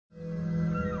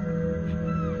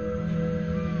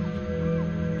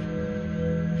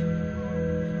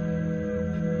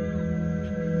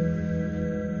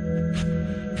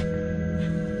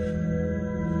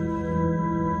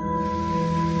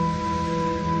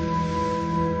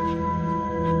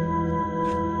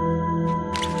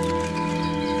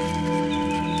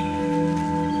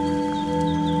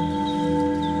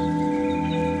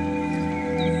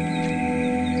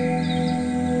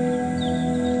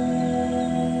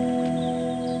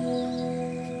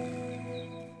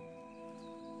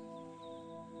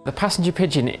The passenger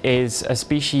pigeon is a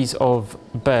species of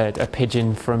bird, a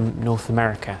pigeon from North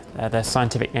America. Their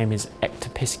scientific name is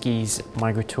Ectopisces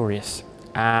migratorius.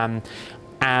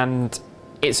 And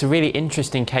it's a really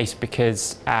interesting case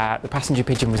because the passenger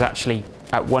pigeon was actually,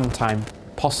 at one time,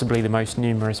 possibly the most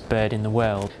numerous bird in the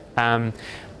world. And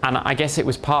I guess it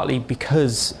was partly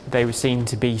because they were seen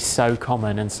to be so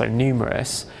common and so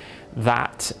numerous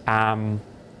that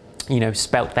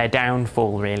spelt their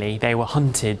downfall, really. They were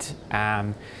hunted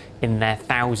in their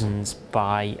thousands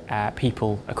by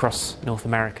people across North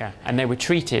America, and they were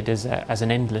treated as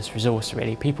an endless resource,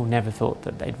 really. People never thought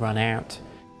that they'd run out.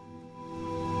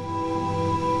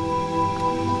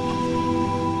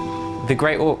 The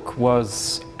Great Auk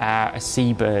was a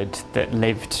seabird that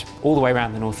lived all the way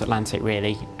around the North Atlantic,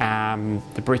 really.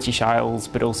 The British Isles,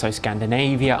 but also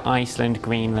Scandinavia, Iceland,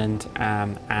 Greenland,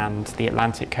 and the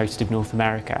Atlantic coast of North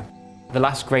America. The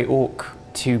last Great Auk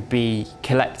to be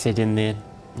collected in the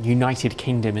United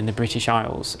Kingdom in the British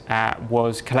Isles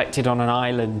was collected on an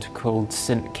island called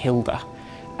St Kilda,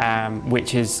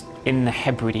 which is in the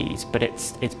Hebrides, but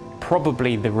it's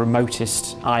probably the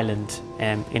remotest island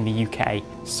in the UK.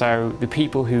 So the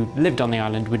people who lived on the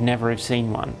island would never have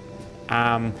seen one.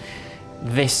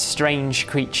 This strange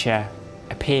creature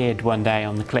appeared one day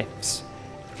on the cliffs,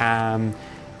 and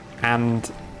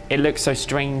it looked so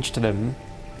strange to them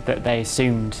that they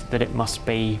assumed that it must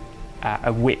be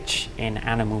a witch in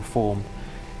animal form.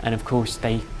 And of course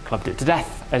they clubbed it to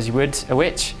death, as you would a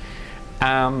witch,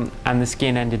 and the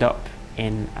skin ended up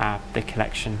in the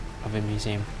collection of a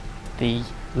museum. The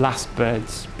last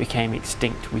birds became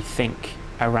extinct, we think,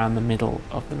 around the middle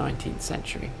of the 19th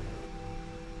century.